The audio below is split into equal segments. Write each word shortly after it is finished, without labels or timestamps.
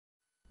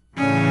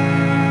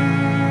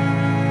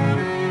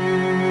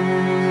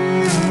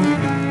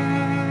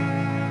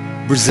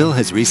Brazil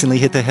has recently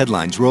hit the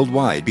headlines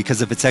worldwide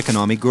because of its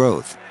economic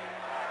growth.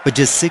 But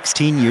just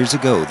 16 years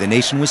ago, the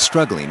nation was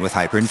struggling with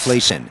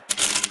hyperinflation.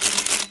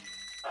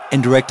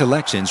 And direct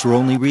elections were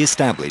only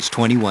re-established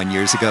 21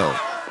 years ago.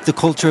 The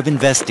culture of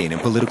investing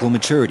and political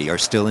maturity are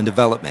still in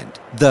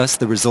development. Thus,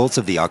 the results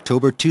of the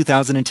October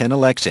 2010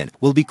 election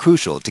will be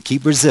crucial to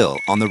keep Brazil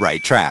on the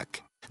right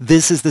track.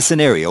 This is the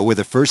scenario where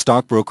the first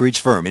stock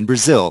brokerage firm in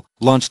Brazil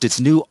launched its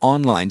new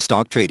online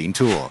stock trading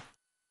tool.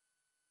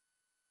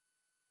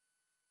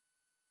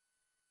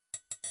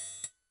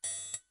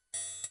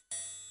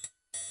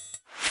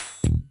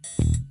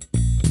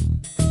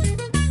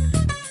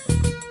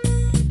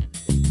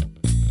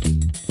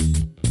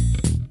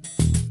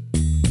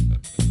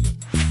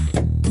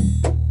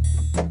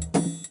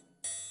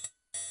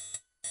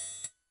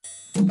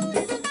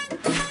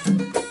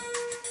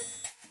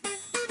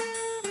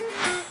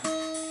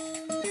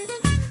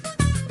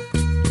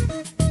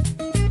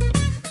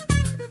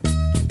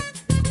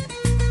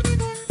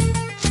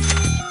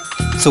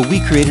 So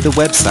we created a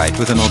website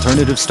with an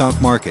alternative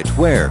stock market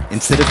where,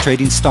 instead of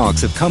trading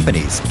stocks of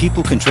companies,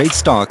 people can trade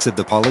stocks of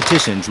the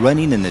politicians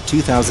running in the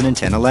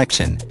 2010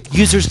 election.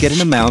 Users get an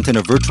amount in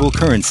a virtual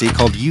currency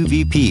called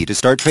UVP to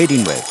start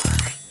trading with,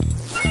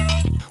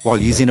 while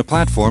using a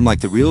platform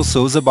like the Real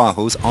Souza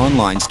Barro's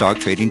online stock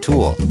trading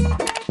tool.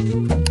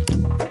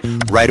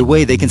 Right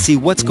away, they can see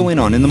what's going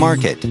on in the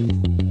market,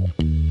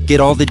 get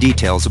all the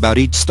details about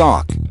each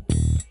stock,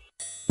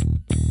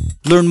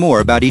 learn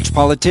more about each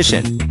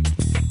politician,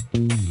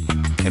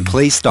 and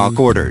place stock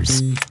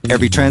orders.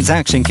 Every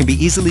transaction can be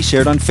easily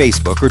shared on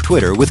Facebook or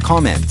Twitter with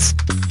comments.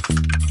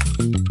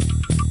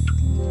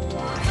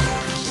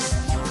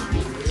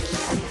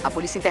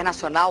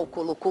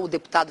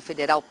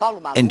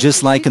 And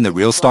just like in the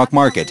real stock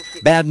market,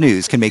 bad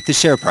news can make the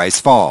share price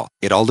fall.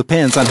 It all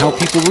depends on how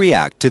people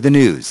react to the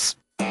news.